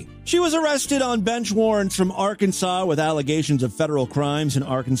identity. She was arrested on bench warrants from Arkansas with allegations of federal crimes in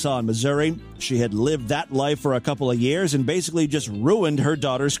Arkansas and Missouri. She had lived that life for a couple of years and basically just ruined her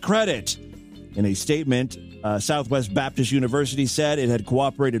daughter's credit. In a statement, Southwest Baptist University said it had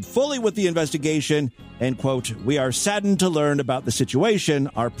cooperated fully with the investigation and, quote, "We are saddened to learn about the situation.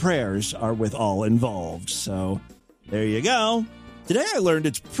 Our prayers are with all involved." So there you go. Today I learned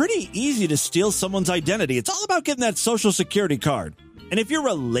it's pretty easy to steal someone's identity. It's all about getting that social security card. And if you're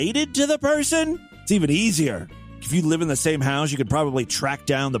related to the person, it's even easier. If you live in the same house, you could probably track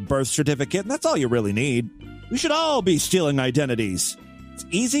down the birth certificate, and that's all you really need. We should all be stealing identities. It's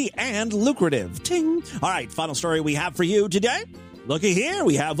easy and lucrative. Ting. All right, final story we have for you today. Looky here,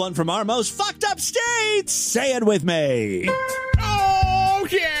 we have one from our most fucked up states. Say it with me. Oh,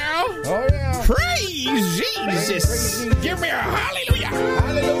 yeah. Oh, yeah. Praise Jesus. Give me a hallelujah.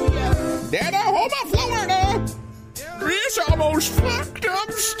 Hallelujah. Down Oklahoma, Florida. It's almost fucked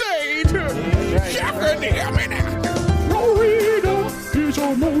up state. Chapter damn it. Florida is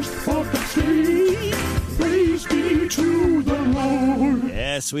almost fucked up state. Praise be to the Lord.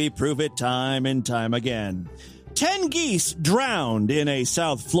 Yes, we prove it time and time again. 10 geese drowned in a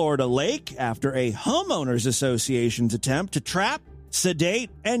South Florida lake after a homeowners association's attempt to trap,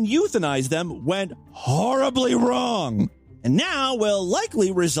 sedate, and euthanize them went horribly wrong, and now will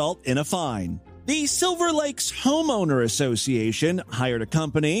likely result in a fine. The Silver Lakes Homeowner Association hired a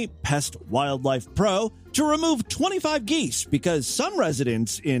company, Pest Wildlife Pro, to remove 25 geese because some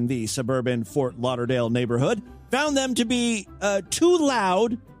residents in the suburban Fort Lauderdale neighborhood found them to be too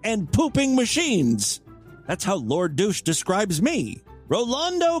loud and pooping machines. That's how Lord Douche describes me.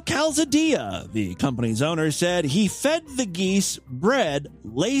 Rolando Calzadilla, the company's owner, said he fed the geese bread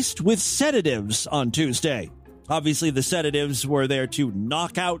laced with sedatives on Tuesday. Obviously, the sedatives were there to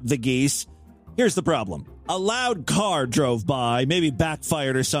knock out the geese. Here's the problem. A loud car drove by, maybe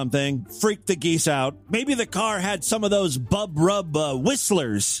backfired or something, freaked the geese out. Maybe the car had some of those bub rub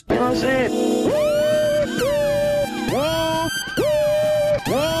whistlers. That's it.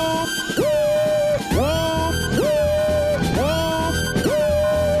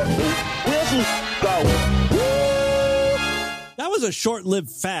 That was a short-lived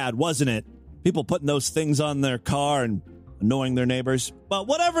fad, wasn't it? People putting those things on their car and annoying their neighbors. But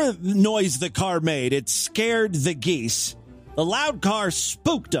whatever noise the car made, it scared the geese. The loud car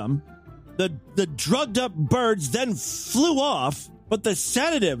spooked them. The drugged-up birds then flew off, but the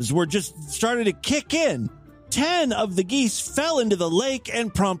sedatives were just starting to kick in. 10 of the geese fell into the lake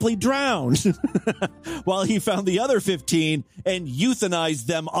and promptly drowned, while he found the other 15 and euthanized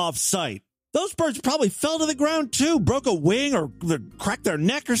them off-site. Those birds probably fell to the ground too, broke a wing or cracked their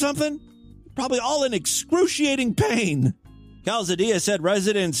neck or something. Probably all in excruciating pain. Calzadilla said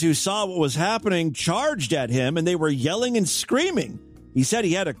residents who saw what was happening charged at him and they were yelling and screaming. He said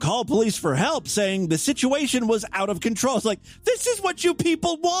he had to call police for help, saying the situation was out of control. It's like, this is what you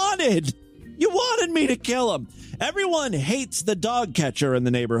people wanted. You wanted me to kill him. Everyone hates the dog catcher in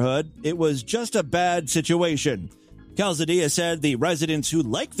the neighborhood. It was just a bad situation. Calzadilla said the residents who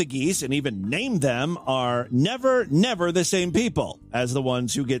like the geese and even named them are never the same people as the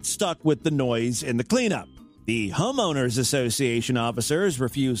ones who get stuck with the noise in the cleanup. The Homeowners Association officers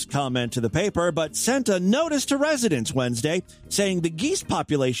refused comment to the paper, but sent a notice to residents Wednesday saying the geese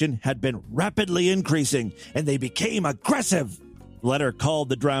population had been rapidly increasing and they became aggressive. The letter called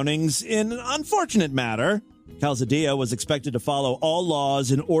the drownings an unfortunate matter. Calzadilla was expected to follow all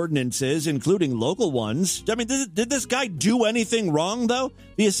laws and ordinances, including local ones. I mean, did this guy do anything wrong, though?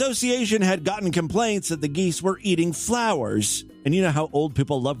 The association had gotten complaints that the geese were eating flowers. And you know how old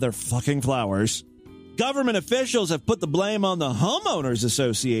people love their fucking flowers. government officials have put the blame on the Homeowners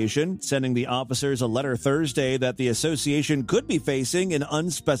Association, sending the officers a letter Thursday that the association could be facing an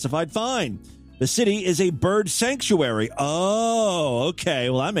unspecified fine. The city is a bird sanctuary. Oh, okay.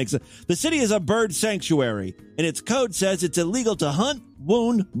 Well, that makes sense. The city is a bird sanctuary, and its code says it's illegal to hunt,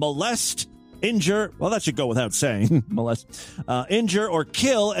 wound, molest, injure, well, that should go without saying, molest, injure or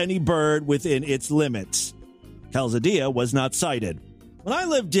kill any bird within its limits. Calzadilla was not cited. When I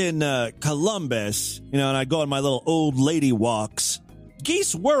lived in Columbus, and I go on my little old lady walks,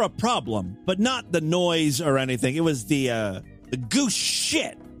 geese were a problem, but not the noise or anything. It was the goose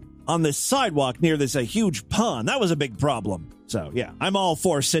shit on the sidewalk near this huge pond. That was a big problem. So, yeah, I'm all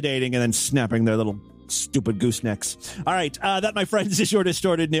for sedating and then snapping their little stupid goosenecks. All right, that, my friends, is your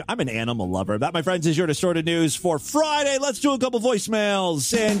Distorted News. I'm an animal lover. That, my friends, is your Distorted News for Friday. Let's do a couple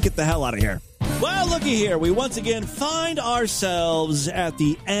voicemails and get the hell out of here. Well, looky here. We once again find ourselves at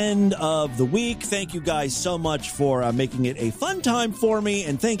the end of the week. Thank you guys so much for making it a fun time for me.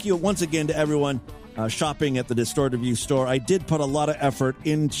 And thank you once again to everyone shopping at the Distorted View store. I did put a lot of effort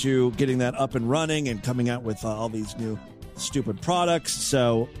into getting that up and running and coming out with all these new stupid products.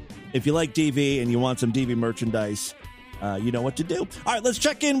 So if you like DV and you want some DV merchandise, you know what to do. All right, let's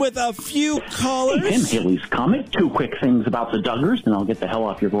check in with a few callers. Hey, Tim, Haley's Comet. 2 quick things about the Duggars, and I'll get the hell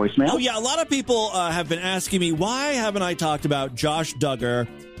off your voicemail. Oh, yeah, a lot of people have been asking me, why haven't I talked about Josh Duggar?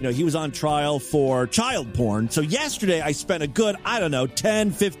 He was on trial for child porn. So yesterday I spent a good, 10,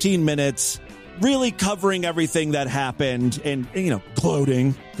 15 minutes really covering everything that happened and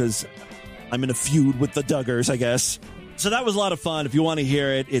gloating because I'm in a feud with the Duggars, I guess. So that was a lot of fun. If you want to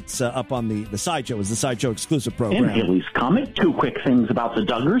hear it, it's up on the Sideshow. It was the Sideshow exclusive program. And Haley's Comet. 2 quick things about the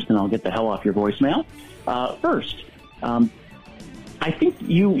Duggars, and I'll get the hell off your voicemail. First, I think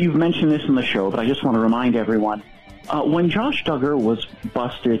you've mentioned this in the show, but I just want to remind everyone. When Josh Duggar was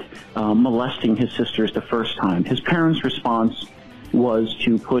busted molesting his sisters the first time, his parents' response was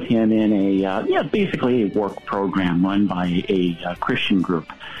to put him in basically a work program run by a Christian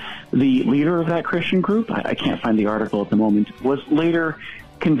group. The leader of that Christian group, I can't find the article at the moment, was later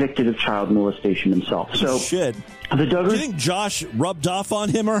convicted of child molestation himself. So, shit. The Duggars... Do you think Josh rubbed off on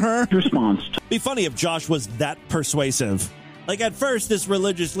him or her? Response. It'd be funny if Josh was that persuasive. Like, at first, this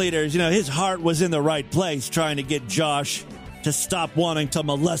religious leader, his heart was in the right place trying to get Josh to stop wanting to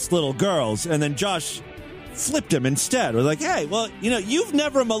molest little girls. And then Josh flipped him instead. We're like, hey, well, you've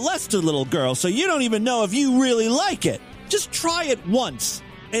never molested little girls, so you don't even know if you really like it. Just try it once.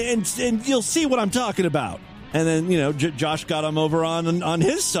 And you'll see what I'm talking about. And then, Josh got him over on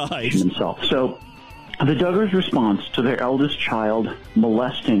his side. Himself. So the Duggars' response to their eldest child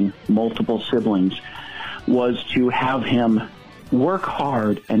molesting multiple siblings was to have him work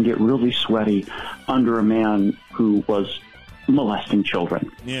hard and get really sweaty under a man who was molesting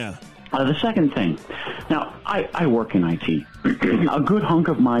children. Yeah. The second thing. Now, I work in IT. A good hunk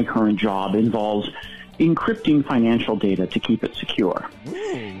of my current job involves encrypting financial data to keep it secure.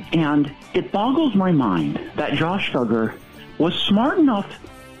 And it boggles my mind that Josh Duggar was smart enough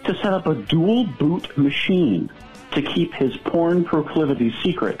to set up a dual boot machine to keep his porn proclivity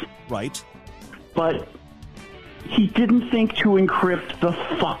secret. Right. But he didn't think to encrypt the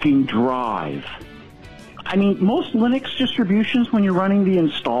fucking drive. I mean, most Linux distributions, when you're running the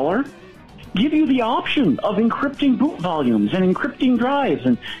installer, give you the option of encrypting boot volumes and encrypting drives,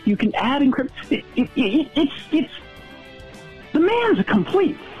 and you can add encrypt. It's the man's a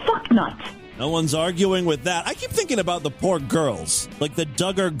complete fucknut. No one's arguing with that. I keep thinking about the poor girls, like the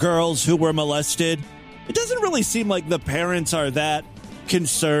Duggar girls who were molested. It doesn't really seem like the parents are that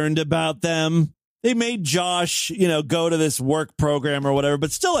concerned about them. They made Josh, go to this work program or whatever,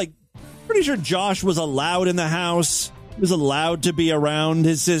 but still, pretty sure Josh was allowed in the house. He was allowed to be around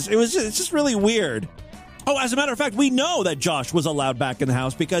his sister. It's just really weird. Oh, as a matter of fact, we know that Josh was allowed back in the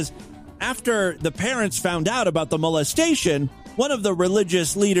house because after the parents found out about the molestation, one of the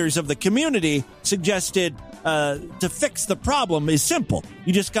religious leaders of the community suggested to fix the problem is simple.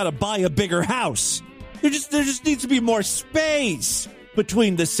 You just got to buy a bigger house. There just needs to be more space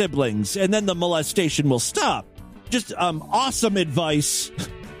between the siblings, and then the molestation will stop. Just awesome advice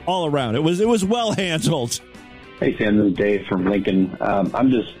all around. It was well handled. Hey, Sam, this is Dave from Lincoln. I'm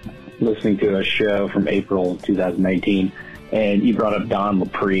just listening to a show from April 2019, and you brought up Don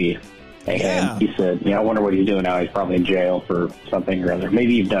Lepre. And he said, I wonder what he's doing now. He's probably in jail for something or other.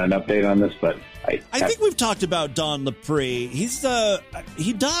 Maybe you've done an update on this, but I think we've talked about Don Lepre.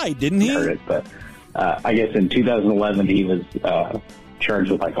 He died, didn't he? Heard it, but I guess in 2011 he was charged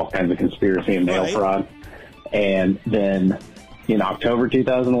with all kinds of conspiracy and mail fraud. And then in October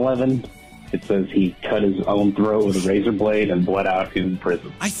 2011, it says he cut his own throat with a razor blade and bled out in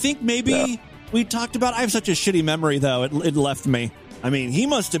prison. I think maybe we talked about. I have such a shitty memory, though. It left me. I mean, he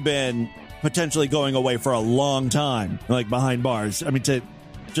must have been potentially going away for a long time, like behind bars. I mean, to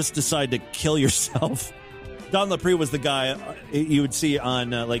just decide to kill yourself. Don LaPree was the guy you would see on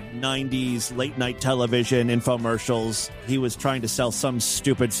like 90s late night television infomercials. He was trying to sell some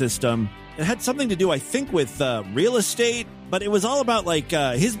stupid system. It had something to do, I think, with real estate, but it was all about like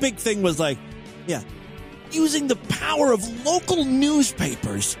his big thing was like, yeah, using the power of local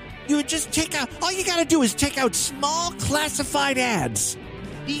newspapers. You would just take out, all you got to do is take out small classified ads.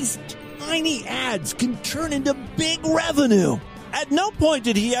 These tiny ads can turn into big revenue. At no point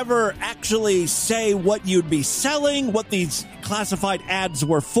did he ever actually say what you'd be selling, what these classified ads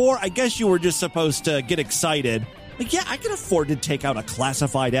were for. I guess you were just supposed to get excited. Like, yeah, I can afford to take out a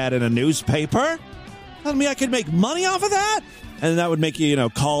classified ad in a newspaper. Tell me I could make money off of that? And that would make you,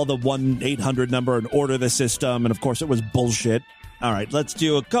 call the 1-800 number and order the system. And, of course, it was bullshit. All right, let's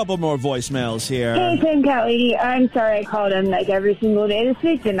do a couple more voicemails here. Hey, Tim Cat Lady. I'm sorry I called in like every single day this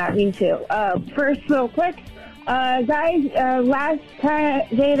week. Did not mean to. First, real quick. Guys, last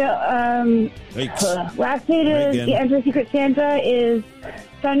day to enter Secret Santa is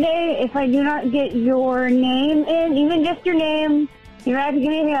Sunday. If I do not get your name in, even just your name, you don't have to give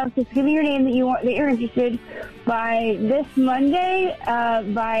me anything else. Just give me your name that you're interested by this Monday,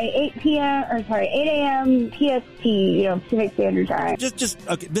 by 8 a.m. PST, Pacific Standard Time. Just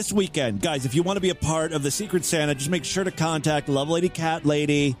okay. This weekend, guys, if you want to be a part of the Secret Santa, just make sure to contact Lovelady Cat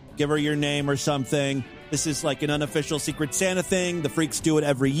Lady. Give her your name or something. This is like an unofficial Secret Santa thing. The freaks do it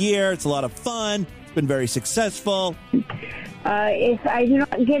every year. It's a lot of fun. It's been very successful. If I do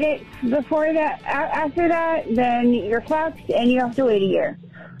not get it before that, after that, then you're fucked and you have to wait a year.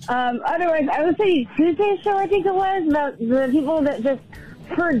 Otherwise, I would say Tuesday's show, I think it was, about the people that just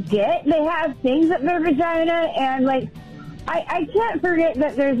forget they have things up their vagina, and like, I can't forget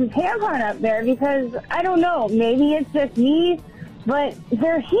that there's a tampon up there because, I don't know, maybe it's just me, but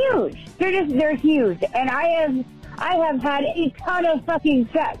they're huge. They're huge. And I have had a ton of fucking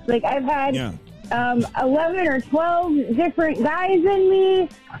sex. Like, I've had 11 or 12 different guys in me.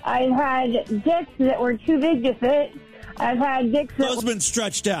 I've had dicks that were too big to fit. I've had dicks that those been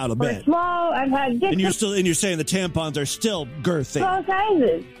stretched out a were bit. small. I've had dicks and you're saying the tampons are still girthy. Small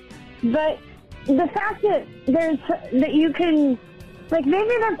sizes. But the fact that you can, like, maybe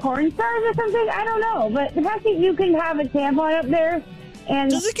they're porn stars or something, I don't know. But the fact that you can have a tampon up there and...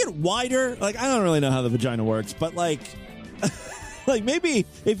 Does it get wider? Like, I don't really know how the vagina works, but like maybe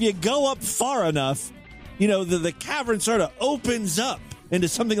if you go up far enough, the cavern sort of opens up into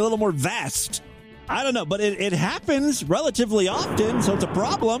something a little more vast. I don't know, but it happens relatively often, so it's a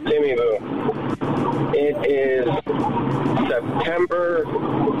problem. Jimmy Boo, it is September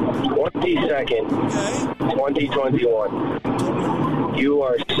 22nd, 2021. You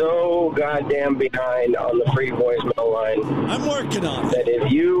are so goddamn behind on the free voicemail line. I'm working on it. That if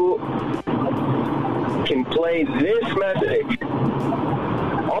you can play this message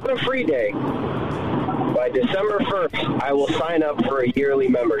on a free day, by December 1st, I will sign up for a yearly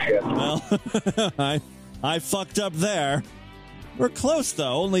membership. Well, I fucked up there. We're close,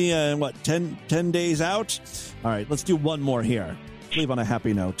 though. Only, 10 days out? All right, let's do one more here. Leave on a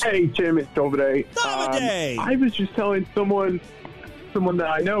happy note. Hey, Tim, it's Dovaday. I was just telling someone that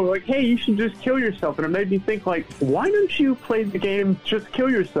I know, like, hey, you should just kill yourself. And it made me think, like, why don't you play the game Just Kill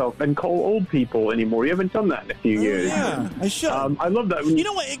Yourself and call old people anymore? You haven't done that in a few years. Yeah, I should. I love that. You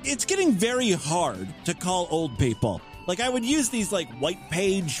know what? It's getting very hard to call old people. Like, I would use these, like, white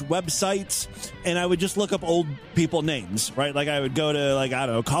page websites, and I would just look up old people names, right? Like, I would go to, like, I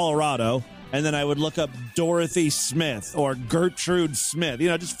don't know, Colorado, and then I would look up Dorothy Smith or Gertrude Smith.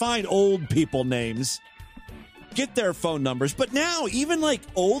 Just find old people names. Get their phone numbers. But now, even like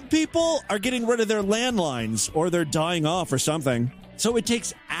old people are getting rid of their landlines or they're dying off or something. So it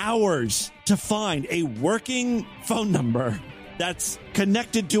takes hours to find a working phone number that's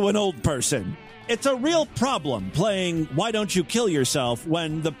connected to an old person. It's a real problem playing Why Don't You Kill Yourself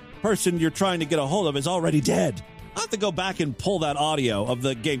when the person you're trying to get a hold of is already dead. I'll have to go back and pull that audio of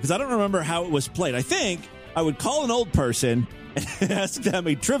the game because I don't remember how it was played. I think I would call an old person and ask them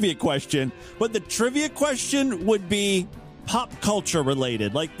a trivia question, but the trivia question would be pop culture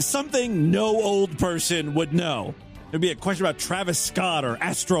related, like something no old person would know. There'd be a question about Travis Scott or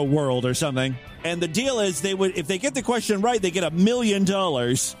Astro World or something. And the deal is if they get the question right, they get $1 million.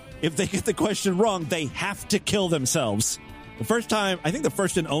 If they get the question wrong, they have to kill themselves. The first time, I think the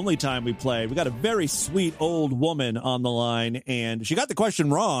first and only time we played, we got a very sweet old woman on the line, and she got the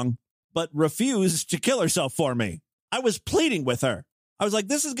question wrong, but refused to kill herself for me. I was pleading with her. I was like,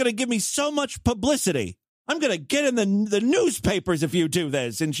 this is going to give me so much publicity. I'm going to get in the newspapers if you do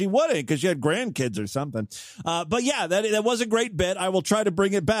this. And she wouldn't because she had grandkids or something. But yeah, that was a great bit. I will try to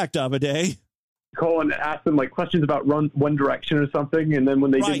bring it back, Davide. Call and ask them like questions about One Direction or something, and then when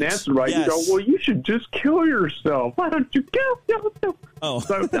they didn't answer right, you go, well, you should just kill yourself. Why don't you kill yourself? Oh.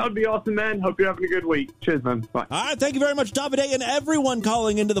 So that would be awesome, man. Hope you're having a good week. Cheers, man. Bye. All right, thank you very much, Davide, and everyone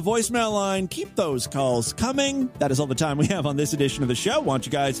calling into the voicemail line. Keep those calls coming. That is all the time we have on this edition of the show. Want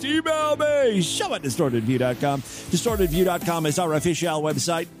you guys to email me, show@distortedview.com. Distortedview.com is our official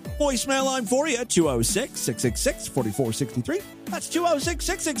website. Voicemail line for you, 206-666-4463. That's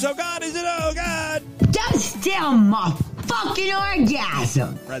 206-66. Oh, God, is it? Oh, God. Don't steal my fucking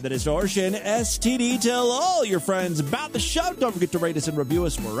orgasm. Spread the distortion. STD. Tell all your friends about the show. Don't forget to rate us and review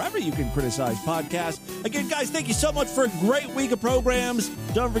us wherever you can criticize podcasts. Again, guys, thank you so much for a great week of programs.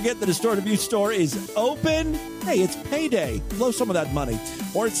 Don't forget the Distorted View store is open. Hey, it's payday. Blow some of that money.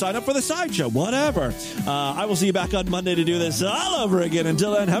 Or sign up for the sideshow. Whatever. I will see you back on Monday to do this all over again.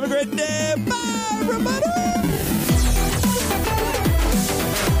 Until then, have a great day. Bye, everybody.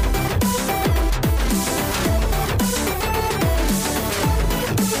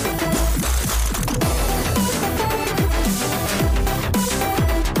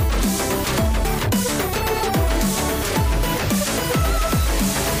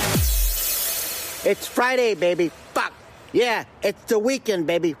 It's Friday, baby. Fuck. Yeah, it's the weekend,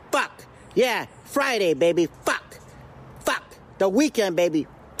 baby. Fuck. Yeah, Friday, baby. Fuck. Fuck. The weekend, baby.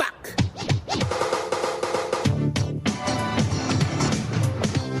 Fuck.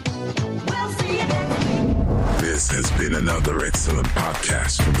 This has been another excellent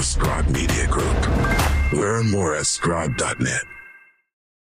podcast from the Scribe Media Group. Learn more at scribe.net.